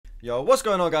Yo, what's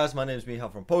going on, guys? My name is Michal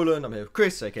from Poland. I'm here with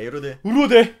Chris, aka Rudy.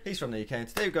 Rudy! He's from the UK, and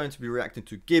today we're going to be reacting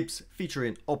to Gibbs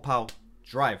featuring Opał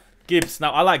Drive. Gibbs. Now,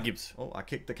 I like Gibbs. Oh, I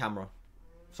kicked the camera.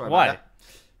 Sorry Why? about that.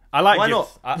 I like Why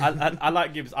Gibbs. not? I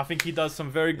like Gibbs. I think he does some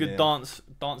very good dance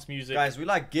music. Guys, we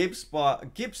like Gibbs,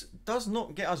 but Gibbs does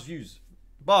not get us views.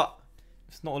 But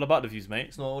it's not all about the views, mate.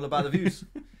 it's not all about the views.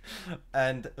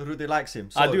 And Rudy likes him.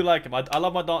 So, I do like him. I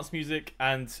love my dance music,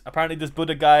 and apparently this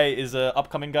Buddha guy is an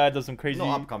upcoming guy. Does some crazy.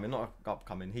 Not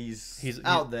upcoming. He's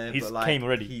out there. He's but like, came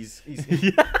already. He's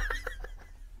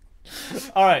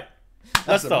All right. That's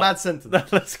Let's a start. mad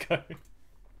sentence. Let's go.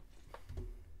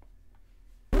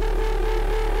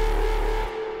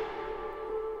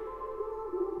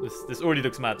 This already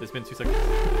looks mad. It's been 2 seconds.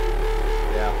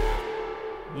 Yeah.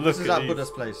 Look This is at at these.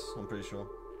 Buddha's place, I'm pretty sure.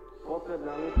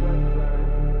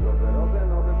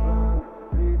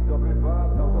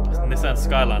 Nissan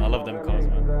Skyline. I love them cars,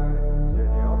 man.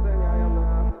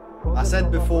 I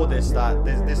said before this that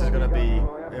this is gonna be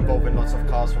involving lots of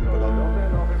cars from Buddha.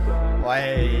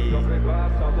 Hey.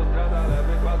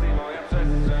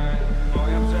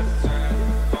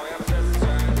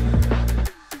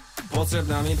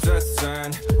 Potrzebna mi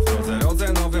przestrzeń, w drodze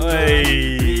rodzę nowy plan.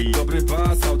 Ej. Dobry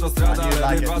pas, autostrada,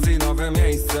 lewy pas i nowe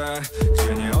miejsce,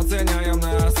 gdzie nie oceniają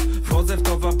nas. Wchodzę w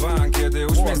to bank, kiedy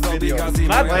uśmiech zdobi gaz i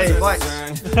moja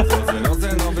przestrzeń. W drodze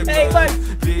rodzę nowy plan.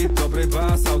 Beat, dobry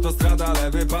pas, autostrada,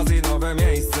 lewy pas i nowe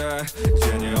miejsce,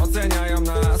 gdzie nie oceniają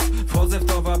nas. Wchodzę w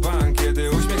to bank, kiedy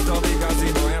uśmiech zdobi gaz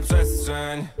i moja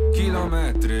przestrzeń.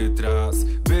 Kilometry tras,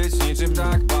 być niczym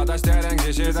tak, badać teren,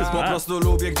 gdzie się da. Po prostu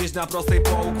lubię gdzieś na prostej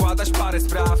poukładać parę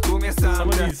spraw, tu mnie sam.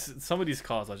 Some of these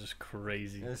cars are just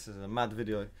crazy. This is a mad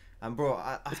video. And bro,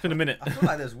 It's been a minute. I feel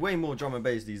like there's way more drum and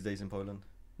bass these days in Poland.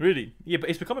 Really? Yeah, but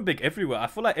it's becoming big everywhere. I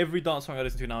feel like every dance song I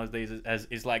listen to nowadays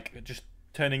is like just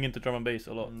turning into drum and bass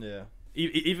a lot. Yeah.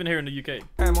 Even here in the UK.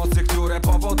 Emocje, które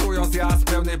powodują zjazd,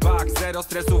 pełny bak, zero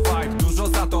stresu, vibe. Dużo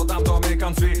za to dam,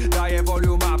 domykam drzwi, daję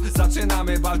volume up.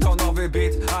 Zaczynamy baltonowy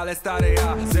beat, ale stary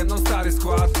ja, ze mną stary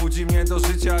skład. Budzi mnie do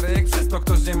życia ryk, przez to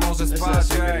ktoś nie może spać.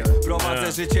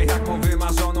 Prowadzę życie jak mu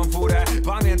wymarzoną furę.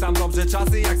 Pamiętam dobrze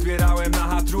czasy, jak zbierałem na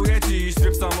hatruję. Dziś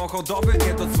tryb samochodowy,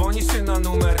 nie dodzwonisz się na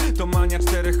numer. To mania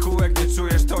 4 kółek, nie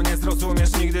czujesz, to nie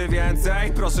zrozumiesz nigdy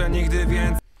więcej. Proszę nigdy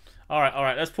więcej. All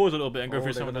right. Let's pause a little bit and go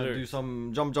through some of the Do lyrics.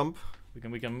 some jump.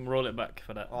 We can roll it back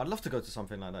for that. Oh, I'd love to go to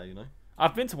something like that, you know.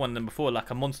 I've been to one of them before, like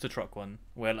a monster truck one,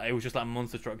 where like, it was just like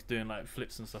monster trucks doing like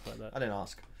flips and stuff like that. I didn't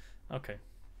ask. Okay.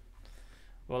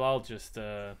 Well, I'll just.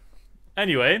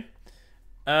 Anyway,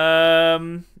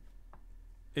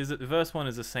 is it verse 1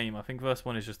 is the same? I think verse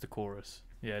 1 is just the chorus.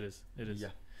 Yeah, it is. It is.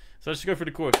 Yeah. So let's just go through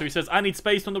the chorus. So he says, "I need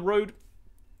space on the road.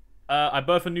 I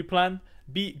birth a new plan.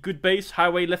 Beat, good bass,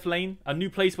 highway, left lane. A new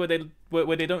place where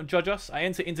they don't judge us. I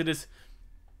enter into this."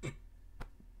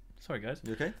 Sorry, guys.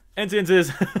 You okay? Enter into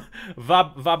this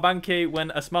vabanke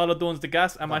when a smile adorns the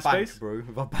gas and my space. Bro.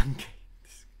 Vabank.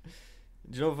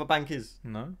 Do you know what Vabank is?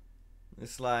 No.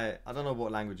 It's like, I don't know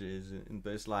what language it is,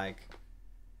 but it's like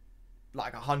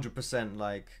 100%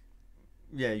 like,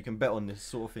 yeah, you can bet on this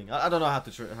sort of thing. I don't know how to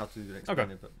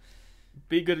explain it, but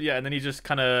Be good, yeah. And then he just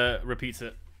kind of repeats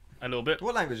it a little bit.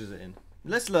 what language is it in?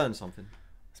 Let's learn something.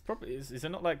 It's probably is it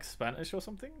not like Spanish or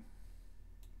something?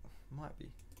 Might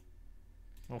be.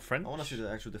 Or French? I want to see the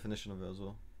actual definition of it as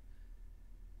well.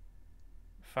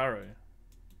 Pharaoh.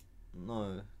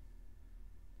 No.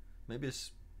 Maybe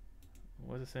it's.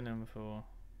 What is the synonym for?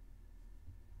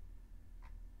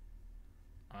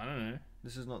 I don't know.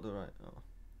 This is not the right. Oh.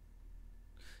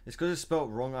 It's because it's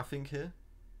spelled wrong, I think, here.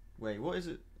 Wait, what is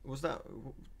it? Was that?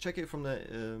 Check it from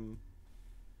the.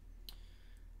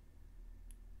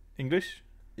 English?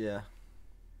 Yeah.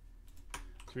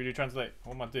 Let's really translate.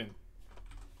 What am I doing?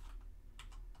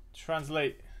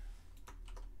 Translate.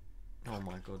 Oh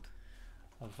my god.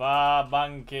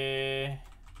 Vabanke.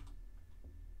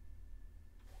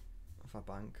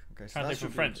 Vabank. Okay. So Translate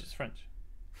from French. It's French.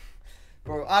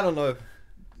 Bro, I don't know.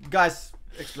 Guys,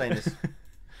 explain this.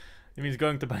 It means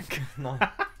going to bank. No.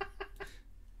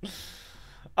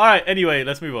 All right. Anyway,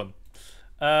 let's move on.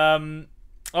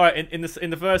 All right. In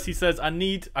the verse, he says, I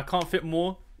can't fit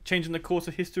more. Changing the course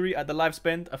of history at the life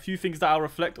spend. A few things that I'll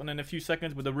reflect on in a few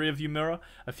seconds with a rear view mirror.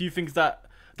 A few things that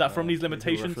from these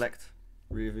limitations. Reflect.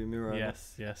 Rear view mirror.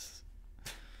 Yes.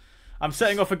 I'm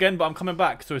setting off again, but I'm coming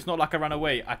back, so it's not like I ran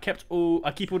away. I keep all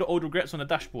the old regrets on the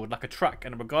dashboard, like a track,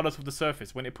 and regardless of the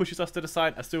surface, when it pushes us to the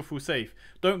side, I still feel safe.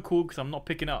 Don't call, because I'm not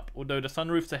picking up. Although the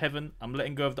sunroof's to heaven, I'm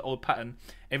letting go of the old pattern.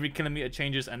 Every kilometer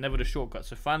changes, and never the shortcut.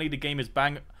 So finally, the game is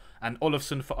bang and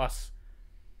Olofsson for us.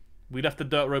 We left the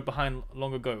dirt road behind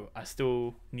long ago. I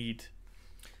still need.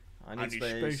 I need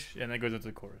space. And then it goes into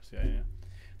the chorus. Yeah.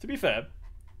 To be fair,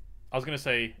 I was gonna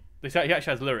say he actually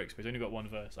has lyrics, but he's only got one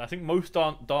verse. I think most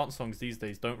dance songs these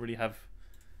days don't really have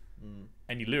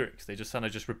any lyrics. They just kind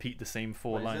of just repeat the same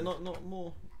four lines. Is there not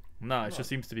more? No, it just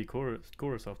seems to be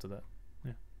chorus after that.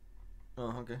 Yeah.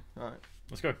 Oh, okay. Alright.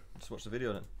 Let's go. Let's watch the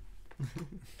video then.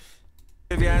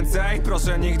 Więcej,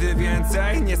 proszę nigdy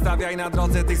więcej. Nie stawiaj na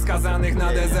drodze tych skazanych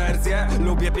na dezercję.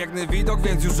 Lubię piękny widok,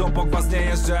 więc już obok was nie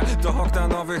jeżdżę. To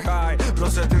oktanowy high,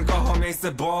 proszę tylko o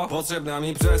miejsce, bo potrzebna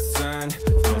mi przestrzeń.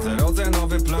 W drodze rodzę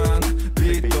nowy plan.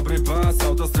 Beat, dobry bas,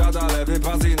 autostrada, lewy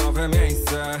pas i nowe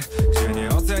miejsce, gdzie nie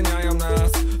oceniają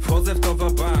nas. Wchodzę w to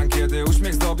bank, kiedy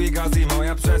uśmiech zdobi gaz i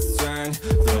moja przestrzeń.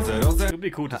 W drodze rodzę...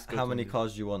 How many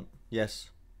cars do you want?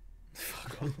 Yes.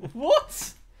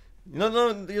 What? You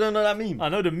don't know that meme? I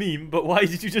know the meme, but why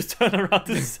did you just turn around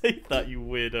and say that, you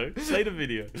weirdo? Play the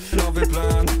video. Nowy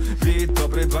plan, beat,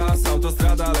 dobry bas,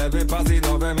 autostrada, lewy pas i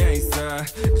nowe miejsce,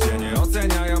 gdzie nie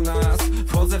oceniają nas.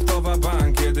 Wchodzę w to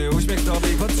bank, kiedy uśmiech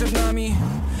zdobi potrzebna mi.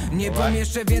 Nie powiem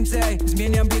jeszcze więcej,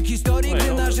 zmieniam bieg historii,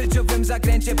 gdy na życiowym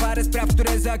zakręcie parę spraw,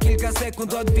 które za kilka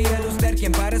sekund odbiję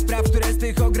lusterkiem. Parę spraw, które z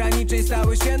tych ograniczeń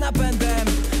stały się napędem.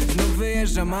 Znów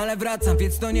wyjeżdżam, ale wracam,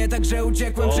 więc to nie tak, że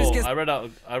uciekłem wszystkie... I read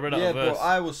out yeah, a verse.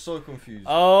 bro, I was so confused.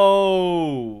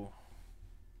 Oh.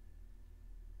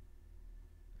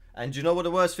 And do you know what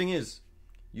the worst thing is?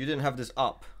 You didn't have this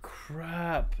up.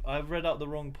 Crap, I've read out the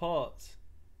wrong parts.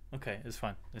 Okay, it's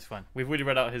fine. It's fine. We've already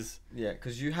read out his... Yeah,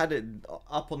 because you had it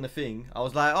up on the thing. I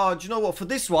was like, oh, do you know what? For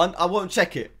this one, I won't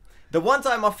check it. The one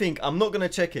time I think I'm not going to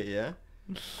check it, yeah?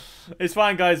 It's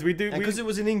fine, guys. We do... Because it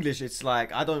was in English, it's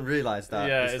like, I don't realise that.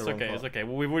 Yeah, it's okay. It's okay.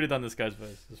 Well, we've already done this guy's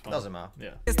verse. It's fine. Doesn't matter.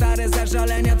 Yeah. Stare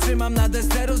zażalenia trzymam na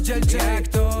desce, rozdzielcie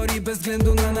aktor i bez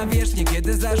względu na nawierzchnię,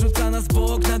 kiedy zarzuca nas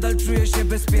bok, nadal czuję się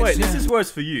bezpiecznie. Wait, this is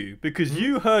worse for you, because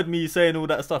you heard me saying all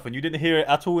that stuff and you didn't hear it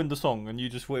at all in the song and you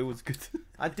just thought it was good.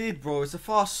 I did, bro. It's a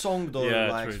fast song, though.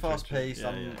 Yeah, like, true, it's fast paced.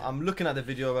 Yeah, I'm looking at the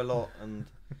video a lot and...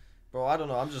 Bro, I don't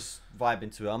know, I'm just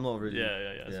vibing to it, I'm not really...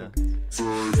 Yeah.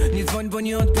 Nie dzwoń, bo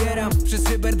nie odbieram, przy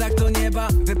szyberdach do nieba.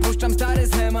 Wypuszczam stary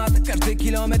schemat, każdy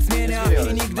kilometr zmienia.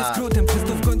 I nigdy skrótem, przez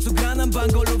to w końcu gra nam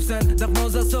bango lub sen. Dawno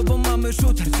za sobą mamy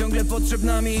shooter, ciągle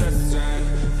potrzebna mi. I feel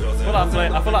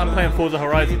like I'm playing Forza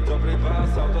Horizon.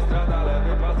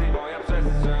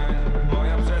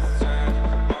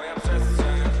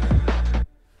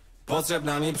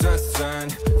 Potrzebna mi przestrzeń,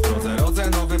 w drodze rodzę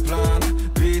nowy plan.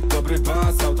 Beat, dobry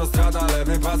bas, autostrada,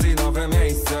 lewy pas i nowe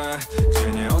miejsce,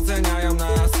 gdzie nie oceniają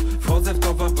nas. Wchodzę w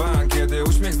to bank, kiedy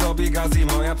uśmiech zdobi gaz i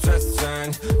moja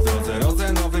przestrzeń. W drodze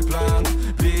rodzę nowy plan.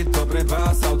 Beat, dobry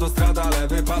bas, autostrada,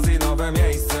 lewy pas i nowe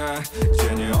miejsce,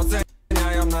 gdzie nie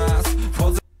oceniają nas.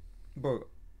 Wchodzę... Bro,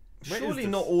 surely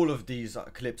not all of these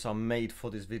clips are made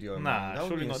for this video, man. Nah,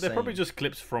 surely not. They're probably just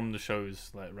clips from the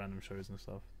shows, like random shows and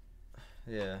stuff.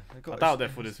 Yeah, I doubt they're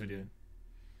for this video.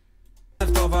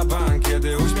 Wtowa bank,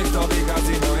 kiedy uśmiech zdobi gaz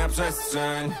i moja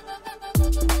przestrzeń.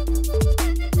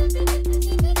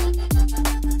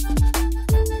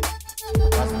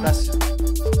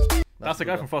 That's the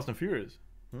guy from Fast and Furious.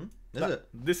 Is it?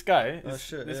 This guy. Oh,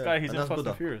 shit, this yeah. guy. He's And in that's Fast Buddha.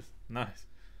 and Furious. Nice.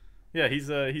 Yeah, he's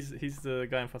the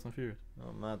guy in Fast and Furious.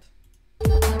 Oh, mad.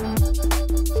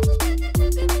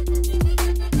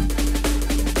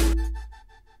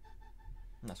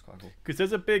 That's quite cool. Because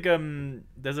there's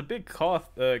a big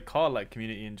car like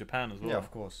community in Japan as well. Yeah, of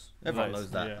course. Everyone Nice,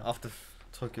 knows that. yeah. After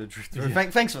Tokyo Drift.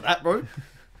 Thanks for that, bro.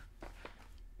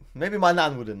 Maybe my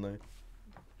nan wouldn't know.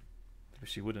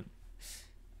 She wouldn't.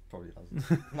 Probably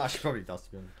doesn't. No, she probably does,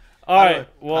 to be honest. Alright,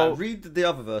 well... read the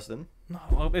other verse then. No,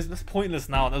 well, that's pointless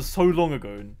now. That was so long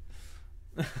ago.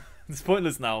 It's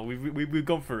pointless now. We've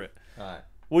gone through it. Alright.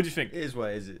 What do you think? It is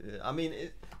what it is. I mean,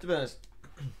 to be honest,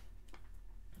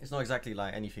 it's not exactly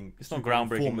like anything. It's not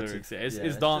groundbreaking lyrics.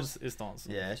 It's dance. It's dance.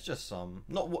 Yeah, it's just some.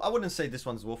 Not. I wouldn't say this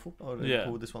one's waffle. I wouldn't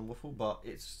call this one waffle, but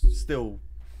it's still.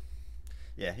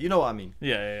 Yeah, you know what I mean.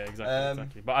 Yeah,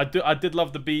 exactly. But I did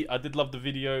love the beat. I did love the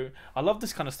video. I love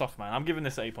this kind of stuff, man. I'm giving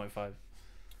this an 8.5.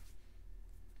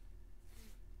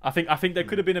 I think there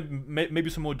could have been maybe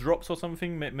some more drops or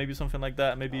something. Maybe something like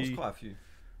that. Maybe. There's quite a few.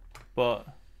 But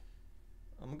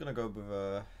I'm gonna go with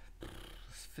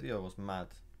this video was mad.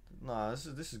 No,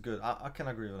 this is good. I can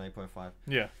agree with an 8.5.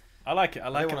 Yeah, I like it.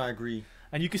 I agree.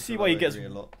 And you can see why he gets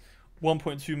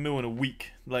 1.2 mil in a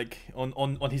week, like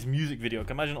on his music video.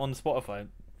 Can imagine on Spotify,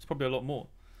 it's probably a lot more.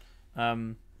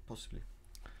 Possibly.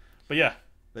 But yeah,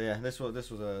 this was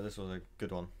a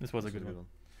good one. This was a good one.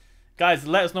 Guys,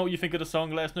 let us know what you think of the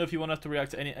song. Let us know if you want us to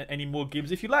react to any more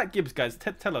Gibbs. If you like Gibbs, guys,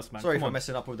 tell us, man. Sorry for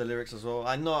messing up with the lyrics as well.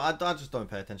 I know I just don't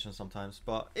pay attention sometimes,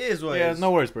 but it is what it is. Yeah,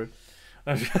 no worries, bro.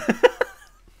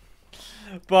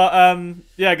 But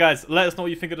yeah, guys, let us know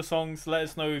what you think of the songs. Let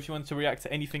us know if you want to react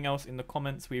to anything else in the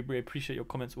comments. We really appreciate your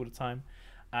comments all the time.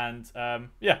 And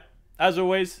yeah, as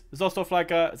always, zostaw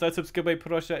flagę, zasubskrybuj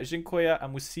proszę, dziękuję,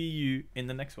 and we'll see you in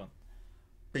the next one.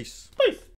 Peace. Peace.